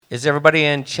Is everybody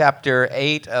in chapter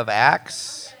 8 of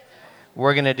Acts?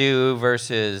 We're going to do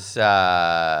verses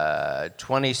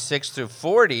 26 through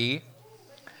 40.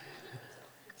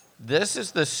 This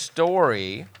is the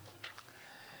story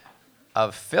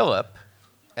of Philip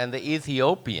and the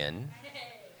Ethiopian.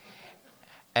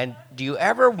 And do you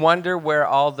ever wonder where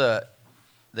all the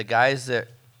guys that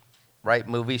write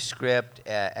movie script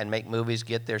and make movies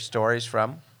get their stories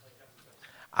from?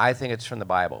 I think it's from the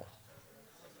Bible.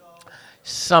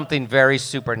 Something very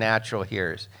supernatural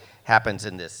here happens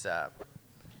in this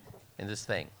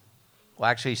thing. Well,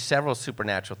 actually, several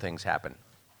supernatural things happen.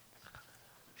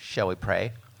 Shall we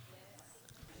pray?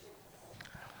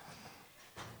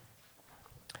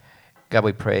 God,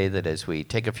 we pray that as we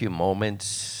take a few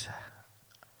moments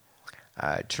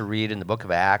to read in the book of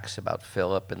Acts about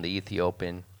Philip and the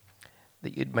Ethiopian,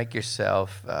 that you'd make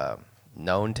yourself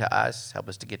known to us, help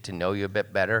us to get to know you a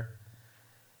bit better,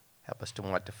 help us to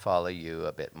want to follow you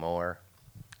a bit more.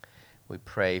 We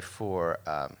pray for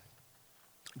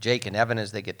Jake and Evan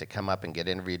as they get to come up and get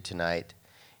interviewed tonight.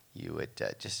 You would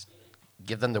just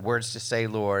give them the words to say,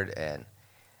 Lord, and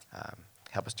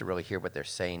help us to really hear what they're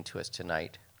saying to us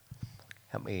tonight.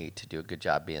 Help me to do a good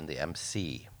job being the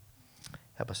MC.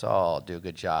 Help us all do a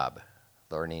good job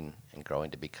learning and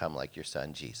growing to become like your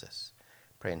son, Jesus.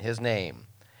 Pray in his name.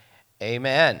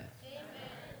 Amen.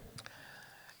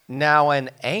 Now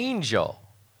an angel,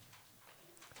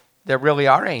 there really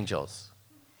are angels.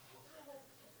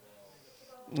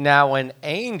 Now an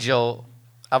angel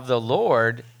of the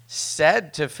Lord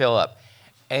said to Philip,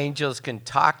 angels can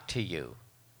talk to you.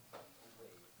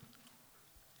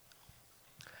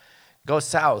 Go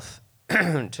south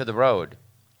to the road,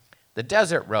 the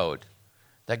desert road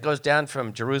that goes down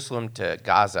from Jerusalem to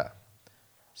Gaza.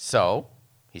 So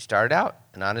he started out,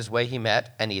 and on his way he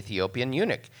met an Ethiopian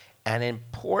eunuch, an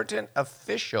important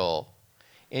official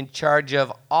in charge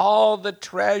of all the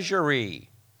treasury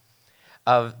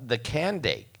of the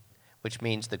Candake, which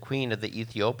means the queen of the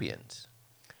Ethiopians.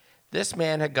 This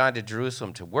man had gone to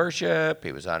Jerusalem to worship.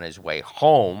 He was on his way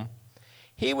home.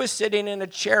 He was sitting in a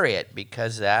chariot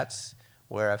because that's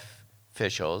where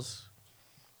officials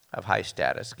of high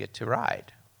status get to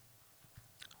ride.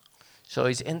 So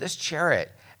he's in this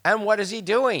chariot. And what is he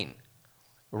doing?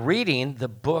 Reading the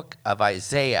book of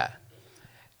Isaiah.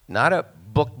 Not a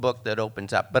book that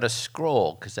opens up, but a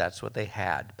scroll, because that's what they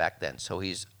had back then. So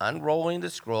he's unrolling the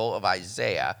scroll of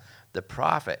Isaiah, the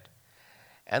prophet.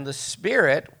 And the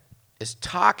Spirit is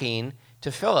talking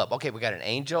to Philip. Okay, we got an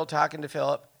angel talking to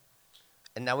Philip.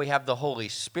 And now we have the Holy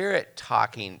Spirit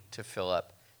talking to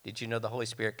Philip. Did you know the Holy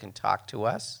Spirit can talk to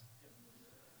us?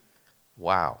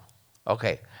 Wow.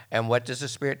 Okay, and what does the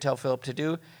Spirit tell Philip to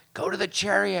do? Go to the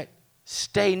chariot.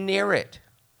 Stay near it.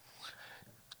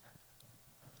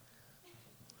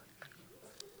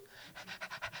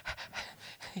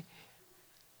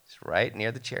 It's right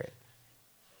near the chariot.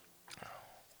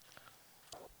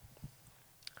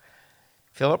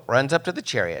 Philip runs up to the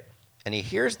chariot, and he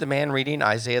hears the man reading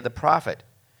Isaiah the prophet.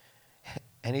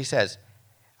 And he says,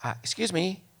 excuse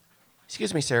me,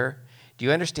 sir, do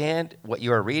you understand what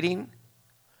you are reading?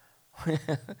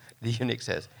 The eunuch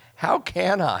says, how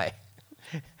can I,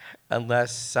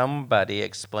 unless somebody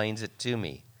explains it to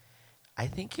me? I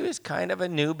think he was kind of a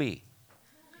newbie.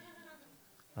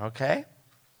 Okay?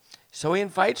 So he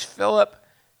invites Philip,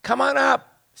 come on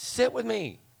up, sit with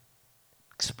me,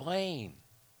 explain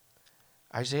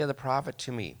Isaiah the prophet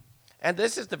to me. And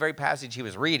this is the very passage he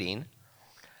was reading.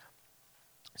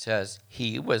 It says,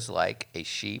 he was like a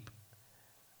sheep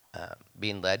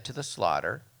being led to the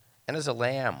slaughter, and as a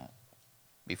lamb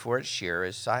before its shearer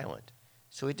is silent.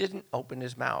 So he didn't open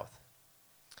his mouth.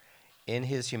 In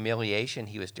his humiliation,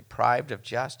 he was deprived of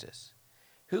justice.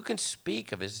 Who can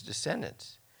speak of his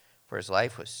descendants? For his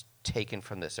life was taken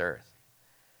from this earth.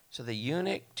 So the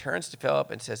eunuch turns to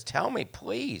Philip and says, tell me,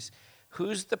 please,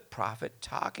 who's the prophet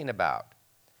talking about?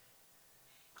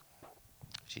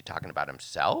 Is he talking about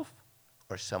himself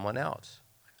or someone else?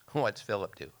 What's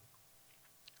Philip do?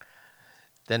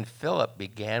 Then Philip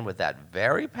began with that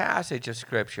very passage of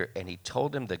Scripture, and he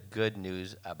told him the good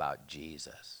news about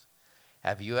Jesus.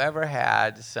 Have you ever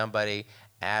had somebody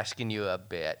asking you a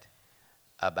bit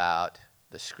about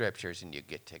the Scriptures, and you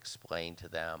get to explain to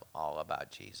them all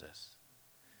about Jesus?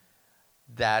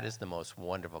 That is the most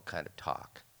wonderful kind of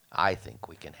talk I think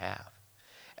we can have.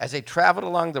 As they traveled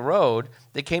along the road,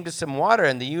 they came to some water,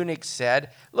 and the eunuch said,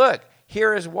 look,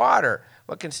 here is water.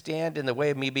 What can stand in the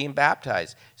way of me being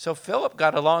baptized? So Philip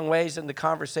got a long ways in the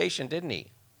conversation, didn't he?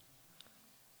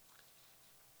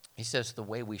 He says the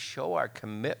way we show our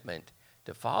commitment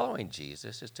to following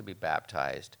Jesus is to be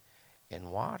baptized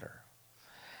in water.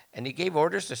 And he gave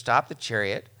orders to stop the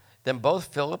chariot. Then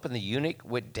both Philip and the eunuch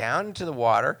went down into the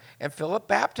water, and Philip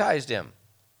baptized him.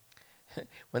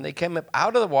 When they came up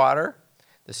out of the water,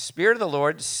 the Spirit of the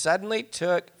Lord suddenly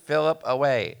took Philip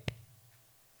away,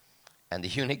 and the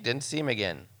eunuch didn't see him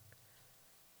again.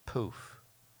 Poof.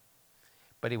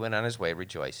 But he went on his way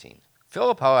rejoicing.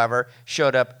 Philip, however,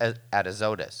 showed up at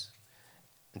Azotus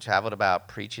and traveled about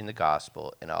preaching the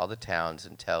gospel in all the towns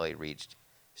until he reached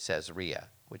Caesarea,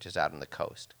 which is out on the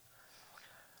coast.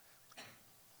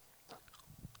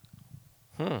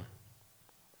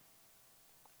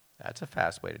 That's a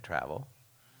fast way to travel.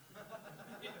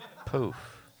 Poof.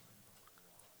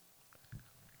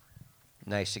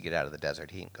 Nice to get out of the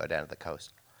desert heat and go down to the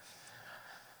coast.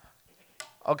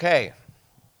 Okay.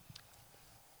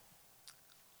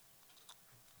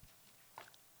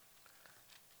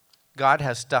 God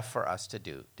has stuff for us to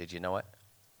do. Did you know it?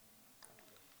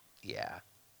 Yeah.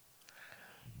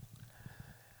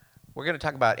 We're going to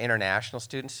talk about international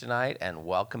students tonight and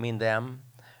welcoming them.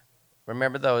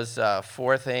 Remember those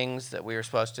 4 things that we were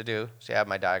supposed to do? See, I have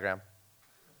my diagram.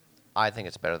 I think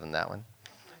it's better than that one.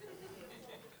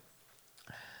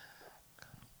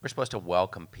 We're supposed to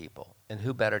welcome people. And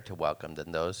who better to welcome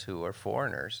than those who are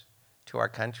foreigners to our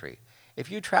country? If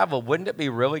you travel, wouldn't it be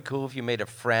really cool if you made a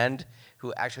friend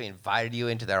who actually invited you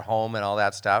into their home and all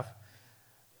that stuff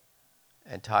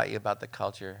and taught you about the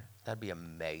culture? That'd be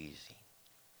amazing.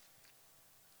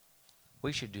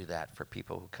 We should do that for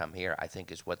people who come here, I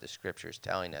think is what the scripture is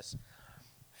telling us.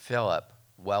 Philip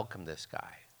welcomed this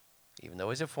guy. Even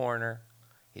though he's a foreigner,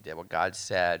 he did what God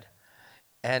said.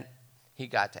 And he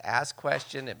got to ask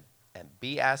questions and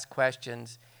be asked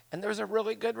questions. And there was a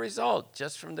really good result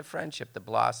just from the friendship that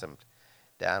blossomed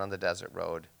down on the desert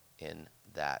road in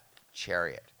that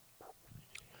chariot.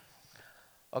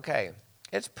 Okay,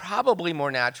 it's probably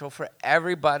more natural for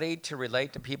everybody to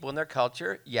relate to people in their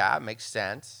culture. Yeah, it makes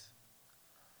sense.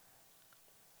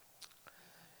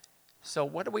 So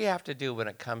what do we have to do when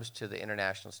it comes to the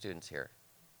international students here?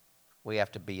 We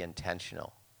have to be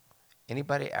intentional.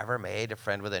 Anybody ever made a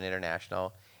friend with an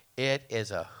international? It is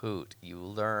a hoot. You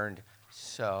learned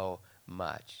so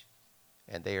much,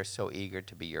 and they are so eager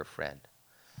to be your friend.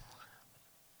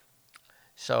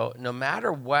 So no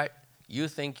matter what you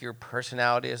think your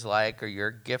personality is like or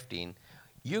your gifting,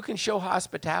 you can show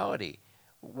hospitality.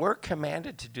 We're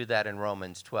commanded to do that in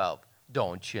Romans 12.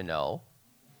 Don't you know?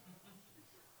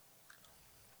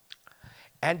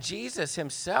 And Jesus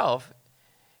himself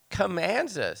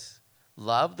commands us,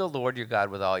 love the Lord your God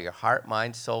with all your heart,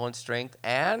 mind, soul, and strength,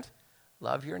 and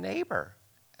love your neighbor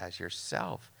as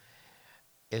yourself.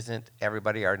 Isn't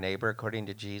everybody our neighbor according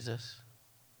to Jesus?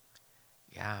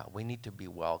 Yeah, we need to be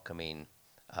welcoming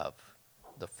of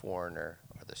the foreigner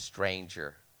or the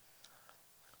stranger.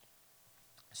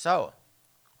 So,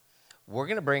 we're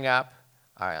going to bring up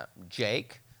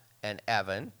Jake and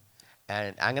Evan,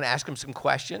 and I'm going to ask them some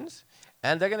questions,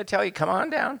 and they're going to tell you, come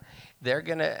on down. They're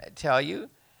going to tell you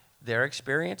their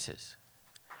experiences.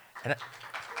 And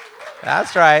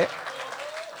that's right.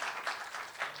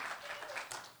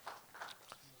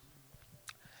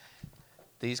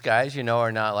 These guys, you know,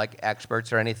 are not like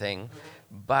experts or anything,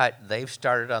 but they've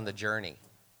started on the journey.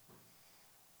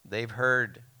 They've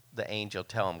heard the angel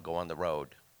tell them, go on the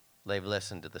road. They've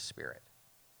listened to the Spirit.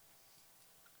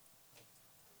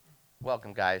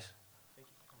 Welcome, guys.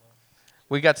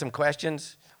 We got some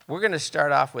questions. We're going to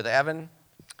start off with Evan.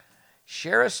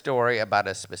 Share a story about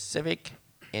a specific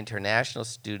international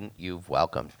student you've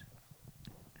welcomed.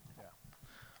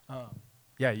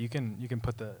 Yeah, you can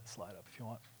put the slide up if you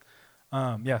want.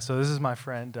 Yeah, so this is my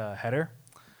friend Heder.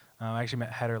 I actually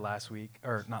met Heder last week,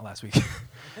 or not last week.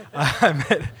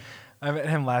 I met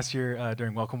him last year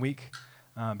during Welcome Week.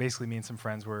 Basically, me and some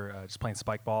friends were just playing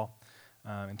spike ball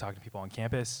and talking to people on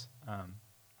campus.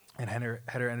 And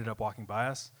Heder ended up walking by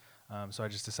us, so I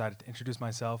just decided to introduce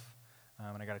myself,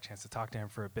 and I got a chance to talk to him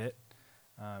for a bit.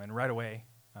 And right away,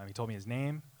 he told me his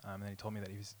name, and then he told me that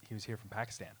he was here from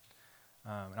Pakistan.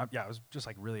 And I was just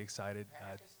like really excited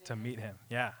to meet him.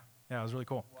 Yeah, it was really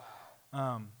cool.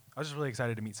 Wow. I was just really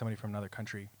excited to meet somebody from another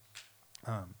country,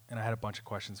 and I had a bunch of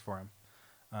questions for him.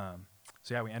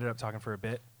 So yeah, we ended up talking for a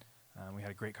bit. We had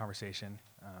a great conversation,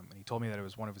 and he told me that it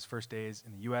was one of his first days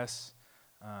in the U.S.,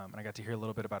 and I got to hear a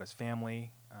little bit about his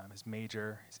family, his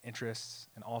major, his interests,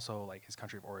 and also like his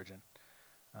country of origin.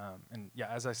 And yeah,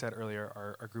 as I said earlier,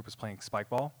 our group was playing spike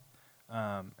ball,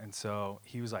 and so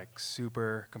he was like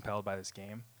super compelled by this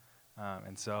game,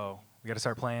 and so we got to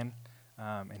start playing,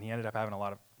 and he ended up having a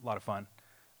lot of fun.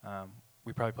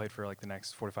 We probably played for like the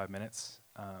next 45 minutes.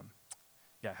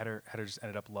 Yeah, Heder just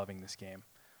ended up loving this game,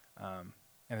 and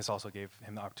this also gave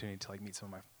him the opportunity to like meet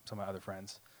some of my other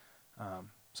friends.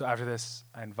 So after this,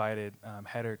 I invited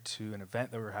Header to an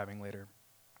event that we were having later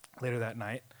that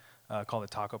night called the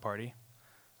Taco Party.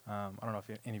 I don't know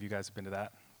if any of you guys have been to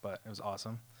that, but it was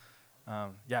awesome.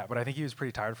 Yeah, but I think he was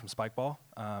pretty tired from spike ball.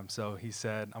 So he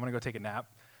said, I'm going to go take a nap,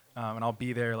 and I'll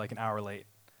be there like an hour late.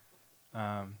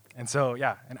 And so,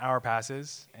 yeah, an hour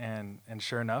passes, and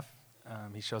sure enough,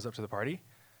 he shows up to the party.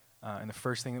 And the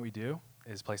first thing that we do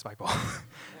is play spike ball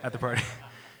at the party.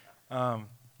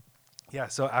 Yeah,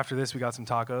 so after this, we got some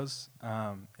tacos,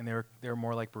 and they were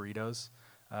more like burritos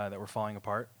that were falling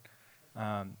apart.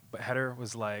 But Header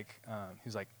was like, he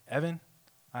was like, Evan,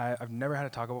 I've never had a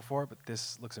taco before, but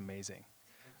this looks amazing.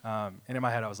 And in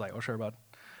my head, I was like, oh, sure, bud.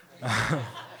 I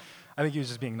think he was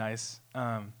just being nice.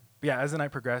 But yeah, as the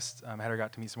night progressed, Header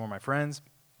got to meet some more of my friends.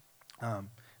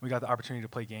 We got the opportunity to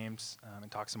play games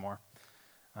and talk some more.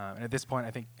 And at this point,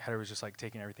 I think Header was just like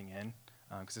taking everything in,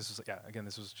 because this was, again,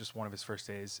 this was just one of his first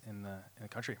days in the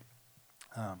country.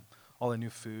 All the new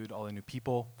food, all the new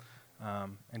people,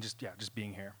 and just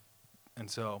being here. And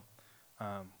so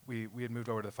we had moved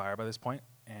over to the fire by this point,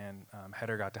 and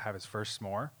Header got to have his first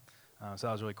s'more. So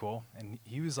that was really cool. And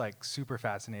he was like super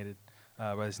fascinated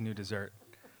by this new dessert.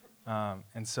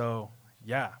 And so,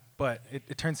 yeah, but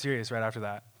it turned serious right after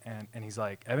that. And he's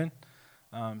like, Evan,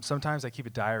 sometimes I keep a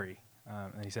diary.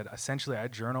 And he said, essentially, I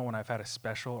journal when I've had a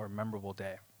special or memorable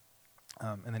day.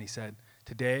 And then he said,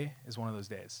 today is one of those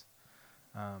days.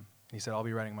 And he said, I'll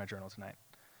be writing my journal tonight.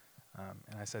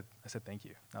 And I said, thank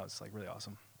you. That was like really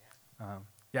awesome.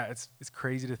 Yeah, it's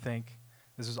crazy to think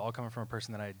this was all coming from a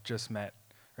person that I had just met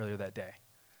earlier that day.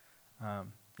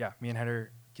 Yeah, me and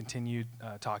Header continued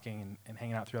talking and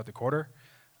hanging out throughout the quarter.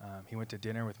 He went to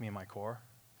dinner with me and my core.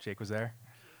 Jake was there.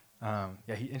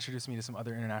 Yeah, he introduced me to some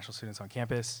other international students on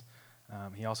campus.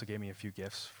 He also gave me a few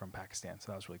gifts from Pakistan,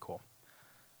 so that was really cool.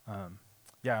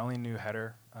 Yeah, I only knew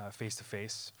Header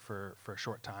face-to-face for a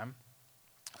short time,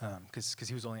 because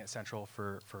he was only at Central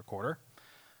for a quarter.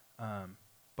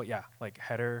 But yeah, like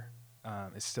Header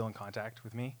is still in contact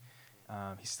with me.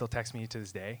 He still texts me to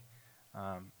this day.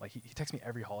 Like he texts me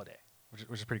every holiday,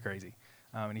 which is pretty crazy.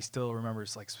 And he still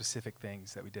remembers like specific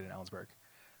things that we did in Ellensburg.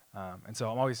 And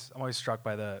so I'm always struck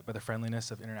by the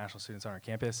friendliness of international students on our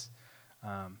campus,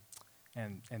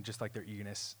 and just like their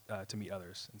eagerness to meet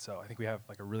others. And so I think we have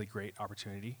like a really great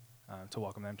opportunity to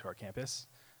welcome them to our campus.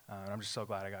 And I'm just so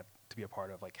glad I got to be a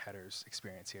part of like Header's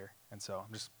experience here. And so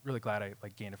I'm just really glad I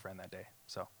like gained a friend that day.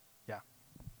 So yeah.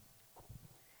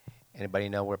 Anybody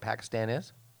know where Pakistan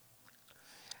is?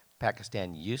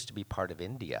 Pakistan used to be part of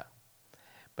India,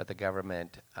 but the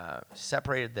government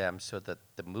separated them so that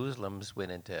the Muslims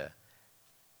went into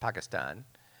Pakistan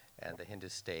and the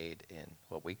Hindus stayed in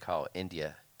what we call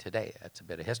India today. That's a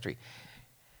bit of history.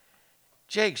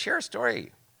 Jake, share a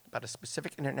story about a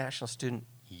specific international student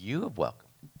you have welcomed.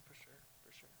 For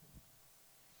sure.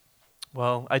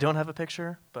 Well, I don't have a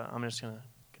picture, but I'm just gonna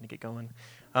get going.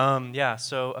 Yeah,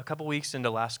 so a couple weeks into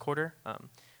last quarter,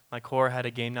 my core had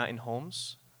a game night in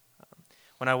Holmes.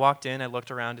 When I walked in, I looked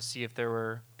around to see if there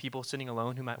were people sitting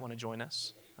alone who might want to join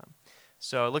us.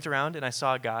 So I looked around and I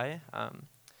saw a guy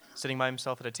sitting by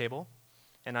himself at a table,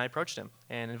 and I approached him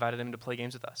and invited him to play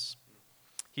games with us.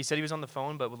 He said he was on the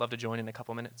phone but would love to join in a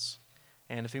couple minutes.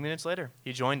 And a few minutes later,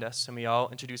 he joined us, and we all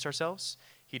introduced ourselves.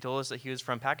 He told us that he was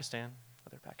from Pakistan,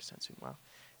 another Pakistan student, wow,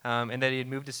 and that he had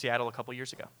moved to Seattle a couple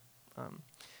years ago.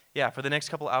 Yeah, for the next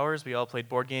couple hours, we all played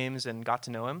board games and got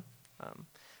to know him.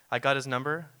 I got his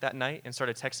number that night and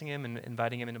started texting him and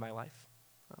inviting him into my life.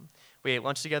 We ate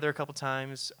lunch together a couple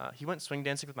times. He went swing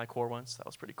dancing with my core once. That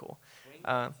was pretty cool.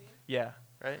 Yeah,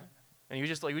 right? And he was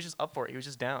just up for it. He was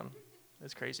just down. It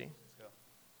was crazy.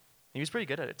 He was pretty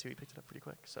good at it, too. He picked it up pretty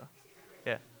quick, so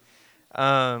yeah.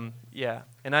 Yeah,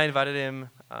 and I invited him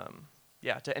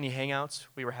to any hangouts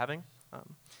we were having.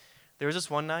 There was this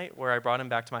one night where I brought him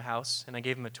back to my house, and I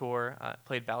gave him a tour,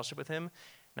 played Battleship with him,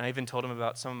 and I even told him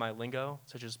about some of my lingo,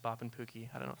 such as Bop and Pookie.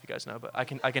 I don't know if you guys know, but I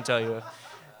can tell you.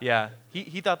 Yeah,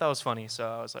 he thought that was funny, so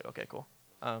I was like, okay, cool.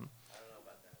 I don't know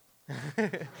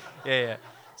about that. Yeah.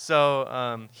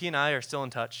 So he and I are still in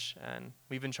touch, and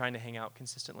we've been trying to hang out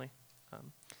consistently.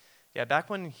 Yeah, back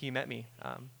when he met me,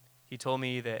 he told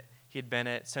me that he had been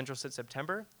at Central since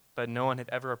September, but no one had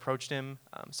ever approached him,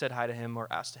 said hi to him, or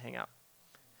asked to hang out.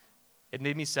 It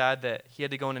made me sad that he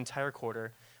had to go an entire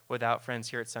quarter without friends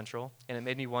here at Central, and it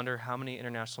made me wonder how many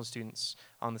international students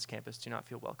on this campus do not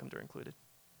feel welcomed or included.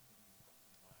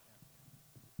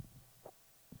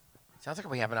 Sounds like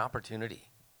we have an opportunity.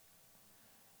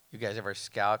 You guys ever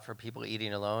scout for people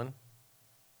eating alone?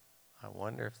 I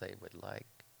wonder if they would like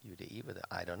you to eat with them.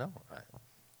 I don't know.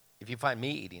 If you find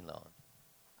me eating alone,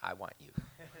 I want you.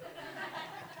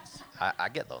 I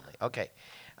get lonely. Okay.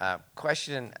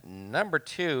 Question number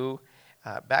 2,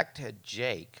 back to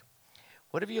Jake.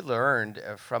 What have you learned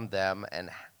from them, and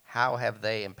how have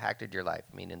they impacted your life,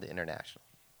 meaning the international?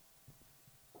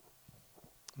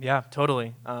 Yeah,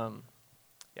 totally.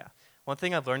 Yeah, one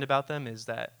thing I've learned about them is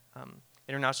that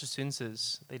international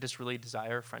students they just really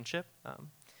desire friendship.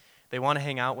 They want to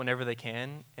hang out whenever they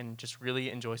can and just really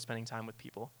enjoy spending time with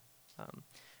people.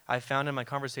 I've found in my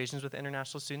conversations with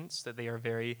international students that they are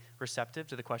very receptive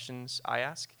to the questions I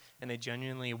ask, and they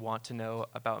genuinely want to know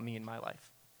about me and my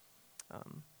life.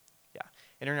 Yeah,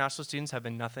 international students have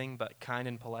been nothing but kind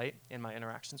and polite in my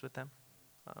interactions with them.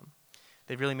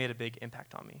 They've really made a big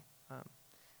impact on me.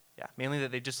 Yeah, mainly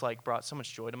that they just like brought so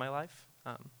much joy to my life.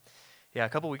 Yeah, a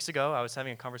couple weeks ago, I was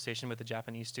having a conversation with a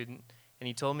Japanese student, and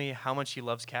he told me how much he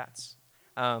loves cats.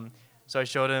 So I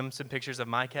showed him some pictures of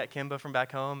my cat Kimba from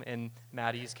back home and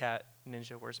Maddie's cat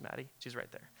Ninja. Where's Maddie? She's right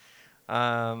there.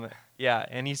 Yeah,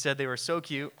 and he said they were so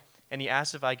cute, and he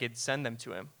asked if I could send them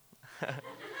to him.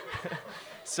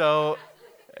 So,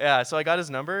 yeah, so I got his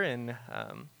number, and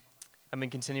I've been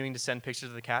continuing to send pictures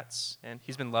of the cats, and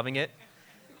he's been loving it.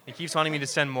 He keeps wanting me to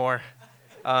send more.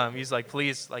 He's like,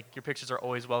 please, like your pictures are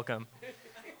always welcome.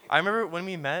 I remember when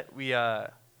we met,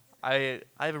 I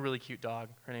have a really cute dog.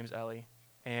 Her name's Ellie,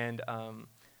 and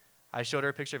I showed her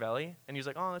a picture of Ellie, and he was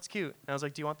like, oh, that's cute. And I was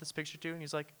like, do you want this picture too? And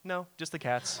he's like, no, just the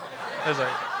cats. I was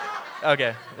like,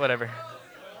 okay, whatever.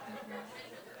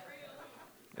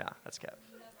 Yeah, that's cat.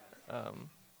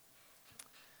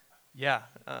 Yeah.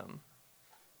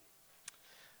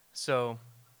 So,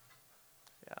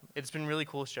 yeah, it's been really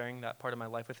cool sharing that part of my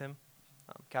life with him.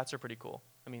 Cats are pretty cool.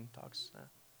 I mean, dogs.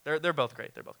 They're both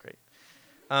great. They're both great.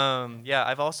 Yeah,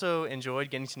 I've also enjoyed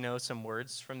getting to know some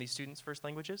words from these students' first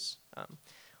languages.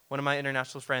 One of my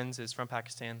international friends is from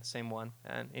Pakistan, the same one,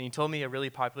 and he told me a really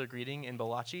popular greeting in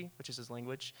Balochi, which is his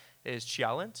language, is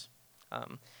Chialent.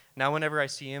 Now whenever I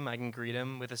see him, I can greet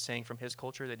him with a saying from his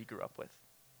culture that he grew up with.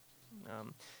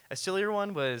 A sillier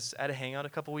one was at a hangout a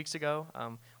couple weeks ago.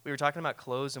 We were talking about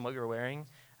clothes and what we were wearing,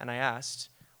 and I asked,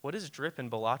 what is drip in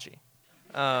Balochi?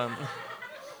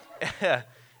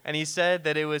 And he said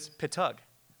that it was pitug,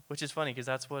 which is funny because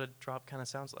that's what a drop kind of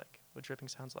sounds like, what dripping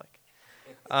sounds like.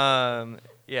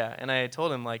 Yeah, and I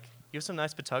told him, like, you have some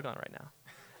nice pitug on right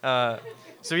now.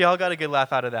 So we all got a good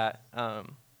laugh out of that.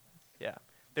 Yeah.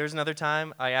 There was another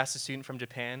time I asked a student from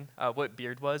Japan what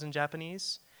beard was in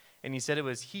Japanese, and he said it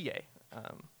was hiei.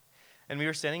 And we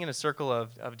were standing in a circle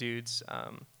of dudes.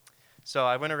 So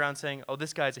I went around saying, oh,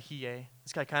 this guy's a hiei.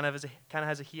 This guy kind of has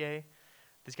a hiei.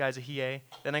 This guy's a hiei.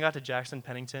 Then I got to Jackson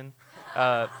Pennington.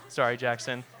 Sorry,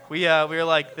 Jackson. We were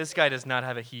like, this guy does not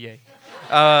have a hiei.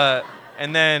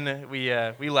 And then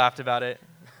we laughed about it.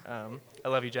 I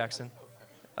love you, Jackson.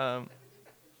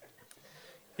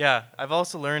 Yeah, I've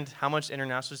also learned how much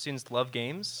international students love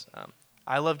games.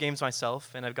 I love games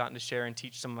myself, and I've gotten to share and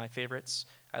teach some of my favorites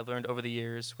I learned over the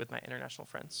years with my international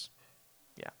friends.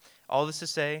 Yeah, all this to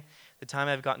say, the time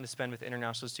I've gotten to spend with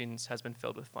international students has been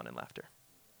filled with fun and laughter.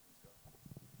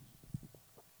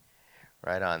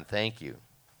 Right on. Thank you.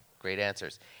 Great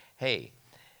answers. Hey,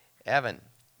 Evan,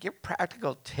 give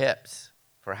practical tips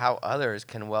for how others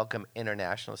can welcome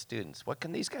international students. What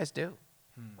can these guys do?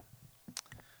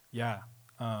 Yeah,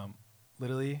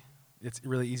 literally, it's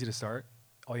really easy to start.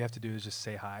 All you have to do is just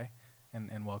say hi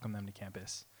and welcome them to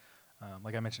campus.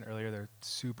 Like I mentioned earlier, they're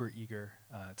super eager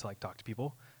to like talk to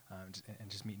people and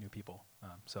just meet new people.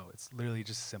 So it's literally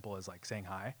just as simple as like saying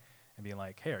hi and being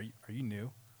like, hey, are you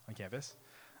new on campus?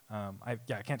 I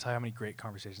can't tell you how many great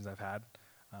conversations I've had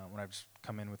when I've just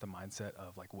come in with the mindset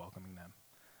of like welcoming them.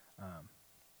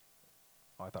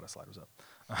 I thought a slide was up.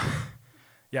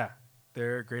 Yeah,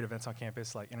 there are great events on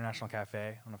campus like International Cafe.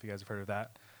 I don't know if you guys have heard of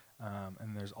that.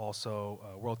 And there's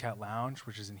also World Cat Lounge,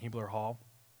 which is in Hebler Hall.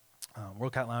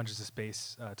 World Cat Lounge is a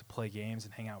space to play games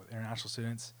and hang out with international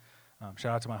students.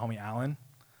 Shout out to my homie Alan.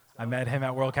 I met him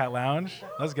at World Cat Lounge.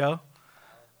 Let's go.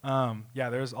 Yeah,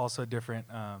 there's also different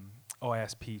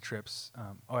OISP trips.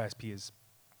 OISP is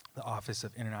the Office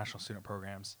of International Student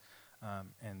Programs,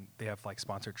 and they have like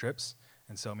sponsored trips.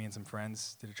 And so me and some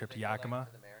friends did a trip to Yakima.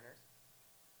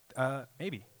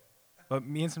 Maybe, but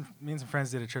me and some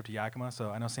friends did a trip to Yakima.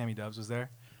 So I know Sammy Dubs was there.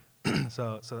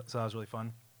 so that was really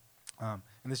fun. And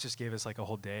this just gave us like a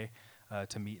whole day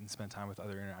to meet and spend time with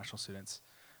other international students.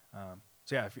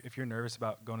 So yeah, if you're nervous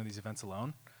about going to these events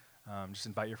alone, just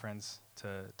invite your friends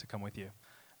to come with you.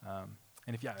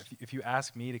 And if you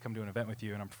ask me to come to an event with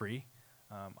you and I'm free,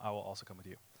 I will also come with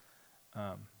you.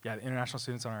 Yeah, the international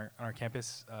students on our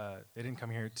campus, they didn't come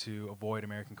here to avoid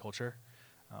American culture.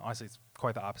 Honestly, it's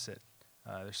quite the opposite.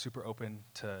 They're super open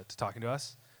to talking to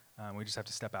us. We just have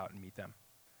to step out and meet them.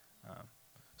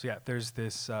 So yeah, there's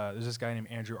this guy named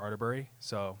Andrew Arterbury.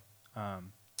 So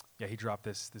yeah, he dropped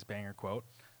this banger quote,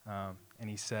 and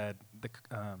he said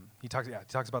he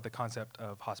talks about the concept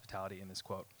of hospitality in this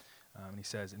quote, and he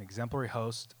says an exemplary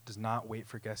host does not wait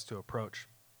for guests to approach.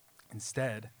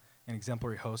 Instead, an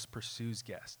exemplary host pursues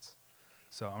guests.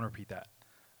 So I'm gonna repeat that.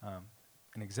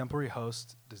 An exemplary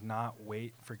host does not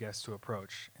wait for guests to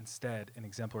approach. Instead, an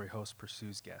exemplary host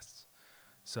pursues guests.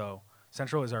 So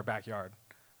Central is our backyard.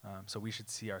 So we should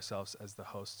see ourselves as the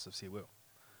hosts of CWU.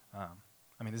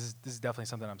 I mean, this is definitely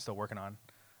something I'm still working on.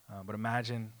 But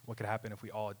imagine what could happen if we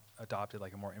all adopted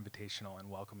like a more invitational and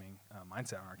welcoming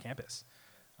mindset on our campus.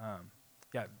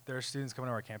 Yeah, there are students coming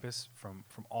to our campus from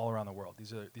all around the world.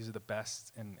 These are the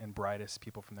best and brightest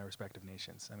people from their respective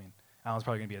nations. I mean, Alan's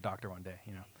probably gonna be a doctor one day,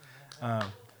 you know.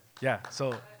 Yeah,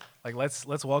 so like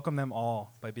let's welcome them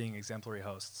all by being exemplary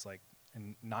hosts, like,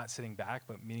 and not sitting back,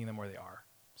 but meeting them where they are.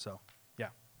 So yeah.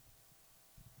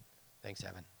 Thanks,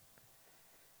 Evan.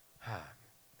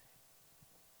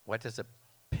 What does a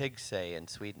pig say in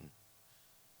Sweden?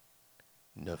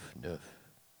 Nuff, nuff.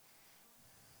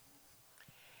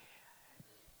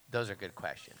 Those are good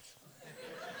questions.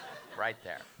 Right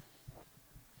there.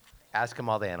 Ask them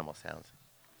all the animal sounds.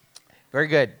 Very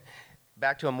good.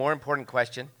 Back to a more important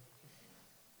question.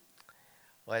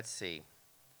 Let's see.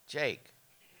 Jake,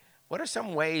 what are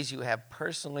some ways you have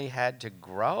personally had to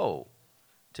grow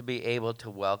to be able to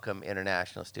welcome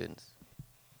international students?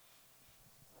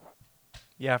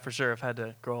 Yeah, for sure. I've had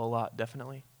to grow a lot,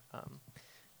 definitely.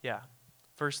 Yeah.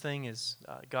 First thing is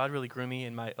God really grew me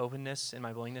in my openness and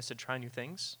my willingness to try new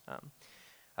things.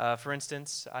 For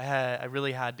instance, I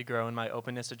really had to grow in my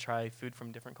openness to try food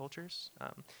from different cultures.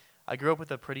 I grew up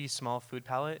with a pretty small food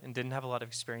palate and didn't have a lot of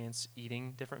experience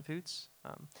eating different foods.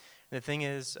 And the thing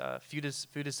is, food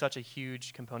is such a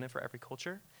huge component for every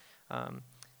culture.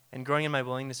 And growing in my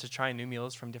willingness to try new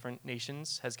meals from different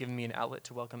nations has given me an outlet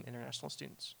to welcome international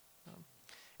students.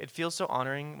 It feels so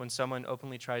honoring when someone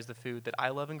openly tries the food that I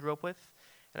love and grew up with,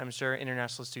 and I'm sure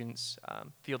international students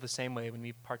feel the same way when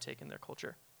we partake in their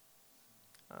culture.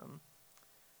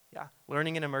 Yeah,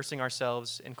 learning and immersing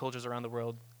ourselves in cultures around the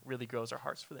world really grows our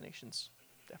hearts for the nations,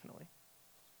 definitely.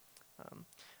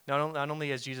 Not only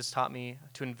has Jesus taught me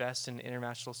to invest in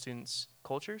international students'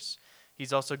 cultures,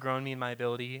 he's also grown me in my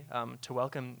ability to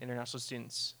welcome international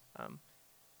students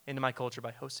into my culture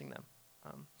by hosting them.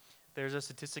 There's a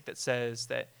statistic that says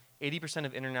that 80%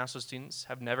 of international students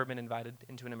have never been invited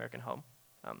into an American home,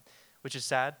 which is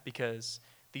sad because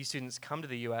these students come to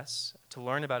the U.S. to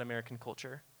learn about American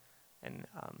culture, and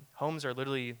homes are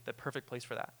literally the perfect place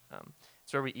for that.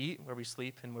 It's where we eat, where we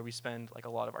sleep, and where we spend like a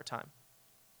lot of our time.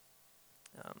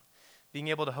 Being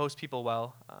able to host people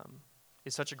well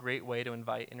is such a great way to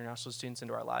invite international students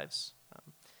into our lives.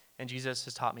 And Jesus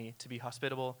has taught me to be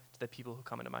hospitable to the people who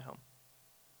come into my home.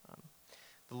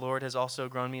 The Lord has also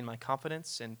grown me in my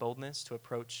confidence and boldness to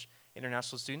approach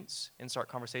international students and start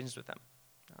conversations with them.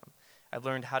 I've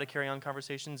learned how to carry on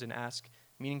conversations and ask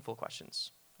meaningful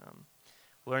questions.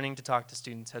 Learning to talk to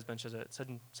students has been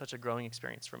such a growing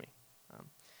experience for me.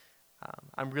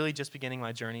 I'm really just beginning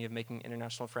my journey of making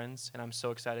international friends, and I'm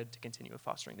so excited to continue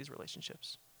fostering these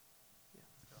relationships. Yeah,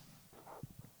 let's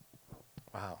go.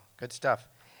 Wow, good stuff.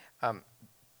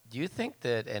 Do you think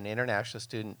that an international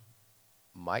student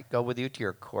might go with you to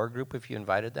your core group if you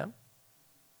invited them?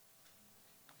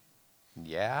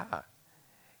 Yeah.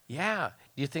 Yeah.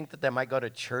 Do you think that they might go to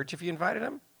church if you invited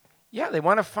them? Yeah, they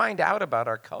want to find out about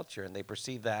our culture, and they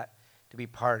perceive that to be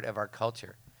part of our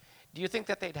culture. Do you think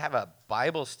that they'd have a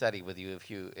Bible study with you if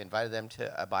you invited them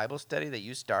to a Bible study that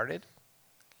you started?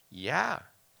 Yeah.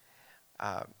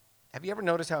 Have you ever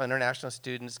noticed how international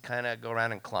students kind of go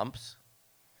around in clumps?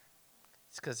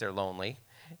 It's because they're lonely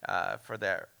for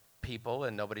their people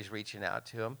and nobody's reaching out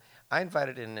to them. I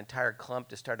invited an entire clump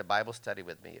to start a Bible study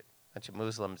with me, a bunch of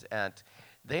Muslims, and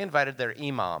they invited their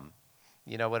imam.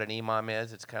 You know what an imam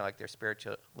is? It's kind of like their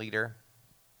spiritual leader.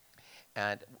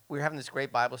 And we were having this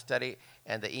great Bible study,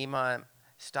 and the imam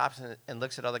stops and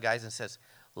looks at all the guys and says,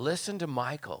 "Listen to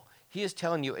Michael. He is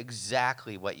telling you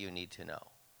exactly what you need to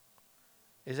know."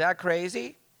 Is that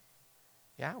crazy?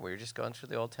 Yeah, we were just going through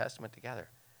the Old Testament together.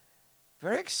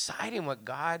 Very exciting what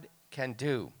God can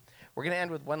do. We're going to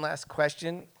end with one last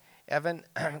question. Evan,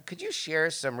 could you share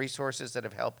some resources that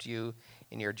have helped you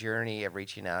in your journey of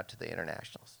reaching out to the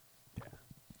internationals?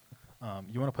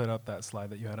 You want to put up that slide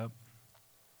that you had up?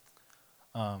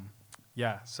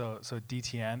 Yeah, so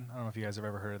DTN, I don't know if you guys have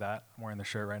ever heard of that. I'm wearing the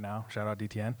shirt right now. Shout out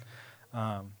DTN.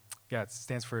 Yeah, it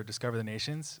stands for Discover the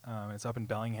Nations. It's up in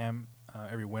Bellingham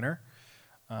every winter.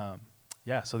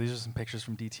 Yeah, so these are some pictures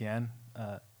from DTN.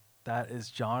 That is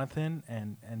Jonathan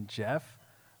and Jeff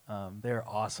They're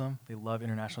awesome. They love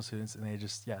international students, and they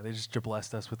just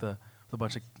blessed us with a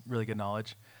bunch of really good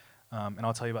knowledge. And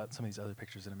I'll tell you about some of these other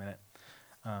pictures in a minute.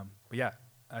 But yeah,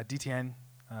 DTN,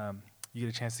 you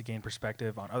get a chance to gain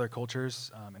perspective on other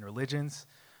cultures and religions,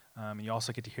 and you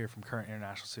also get to hear from current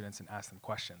international students and ask them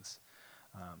questions,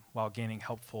 while gaining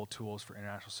helpful tools for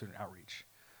international student outreach.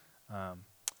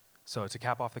 So to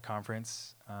cap off the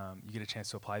conference, you get a chance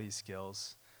to apply these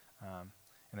skills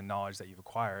and the knowledge that you've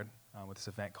acquired with this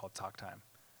event called Talk Time.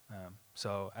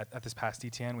 So at this past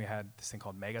DTN, we had this thing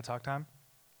called Mega Talk Time.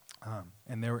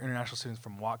 And there were international students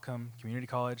from Whatcom Community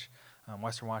College,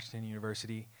 Western Washington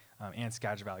University, and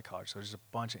Skagit Valley College. So there's just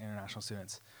a bunch of international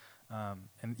students.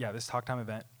 And yeah, this Talk Time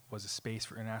event was a space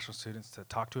for international students to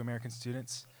talk to American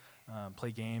students,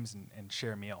 play games, and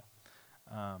share a meal.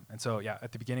 And so yeah,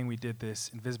 at the beginning we did this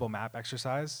invisible map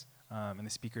exercise, and the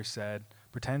speaker said,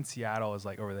 pretend Seattle is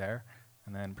like over there,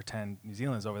 and then pretend New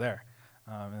Zealand is over there.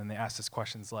 And then they asked us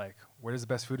questions like, where does the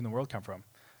best food in the world come from?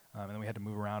 And then we had to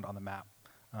move around on the map.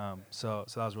 So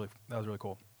that was really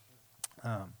cool.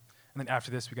 And then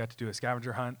after this, we got to do a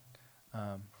scavenger hunt.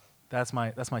 That's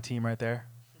my team right there.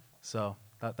 So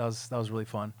that was really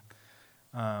fun.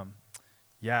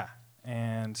 Yeah,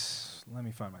 and let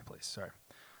me find my place. Sorry.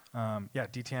 Yeah,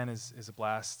 DTN is a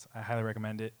blast. I highly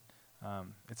recommend it.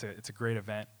 It's a great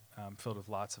event filled with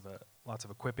lots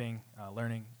of equipping,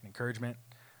 learning, and encouragement.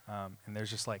 And there's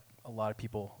just like a lot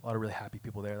of really happy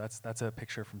people there. That's a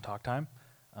picture from Talk Time.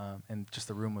 And just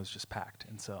the room was just packed,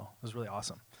 and so it was really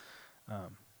awesome.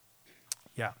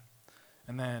 Yeah,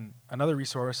 and then another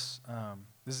resource.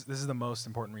 This is the most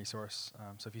important resource.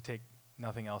 So if you take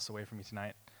nothing else away from me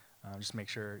tonight, just make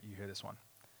sure you hear this one.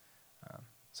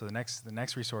 So the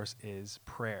next resource is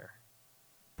prayer.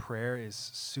 Prayer is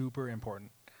super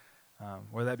important.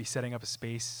 Whether that be setting up a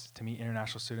space to meet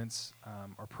international students,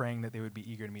 or praying that they would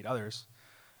be eager to meet others.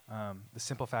 The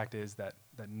simple fact is that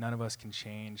none of us can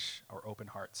change our open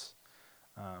hearts.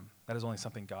 That is only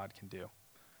something God can do.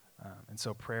 And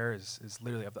so prayer is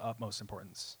literally of the utmost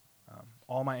importance.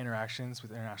 All my interactions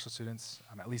with international students,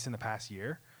 at least in the past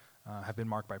year, have been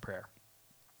marked by prayer.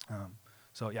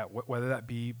 So yeah, whether that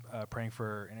be praying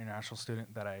for an international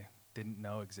student that I didn't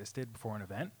know existed before an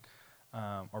event,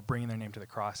 or bringing their name to the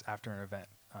cross after an event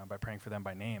by praying for them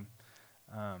by name.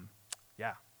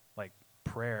 Yeah, like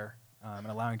prayer and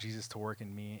allowing Jesus to work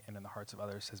in me and in the hearts of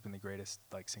others has been the greatest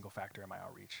single factor in my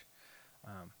outreach.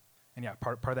 And yeah,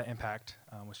 part of that impact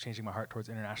was changing my heart towards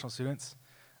international students.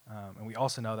 And we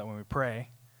also know that when we pray,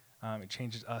 it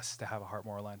changes us to have a heart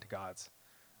more aligned to God's.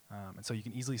 And so you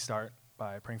can easily start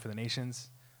by praying for the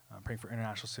nations, praying for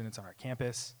international students on our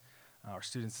campus, or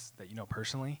students that you know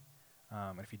personally.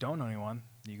 And if you don't know anyone,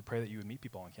 you can pray that you would meet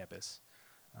people on campus.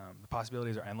 The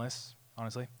possibilities are endless,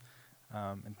 honestly.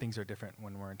 And things are different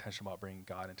when we're intentional about bringing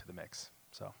God into the mix.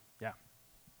 So, yeah.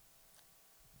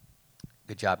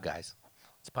 Good job, guys.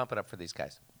 Let's pump it up for these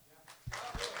guys.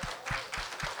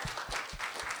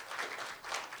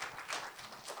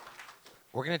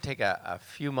 We're going to take a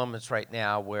few moments right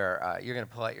now where you're going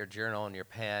to pull out your journal and your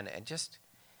pen and just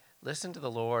listen to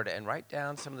the Lord and write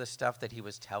down some of the stuff that he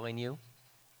was telling you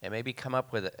and maybe come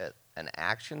up with an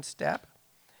action step.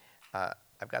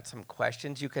 I've got some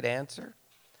questions you could answer.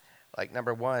 Like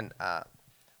number one,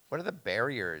 what are the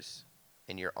barriers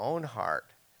in your own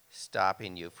heart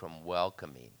stopping you from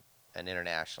welcoming an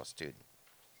international student?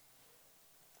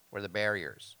 What are the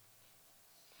barriers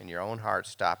in your own heart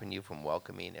stopping you from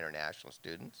welcoming international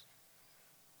students?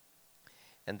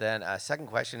 And then second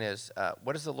question is,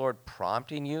 what is the Lord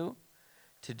prompting you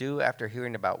to do after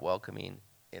hearing about welcoming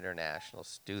international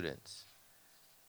students?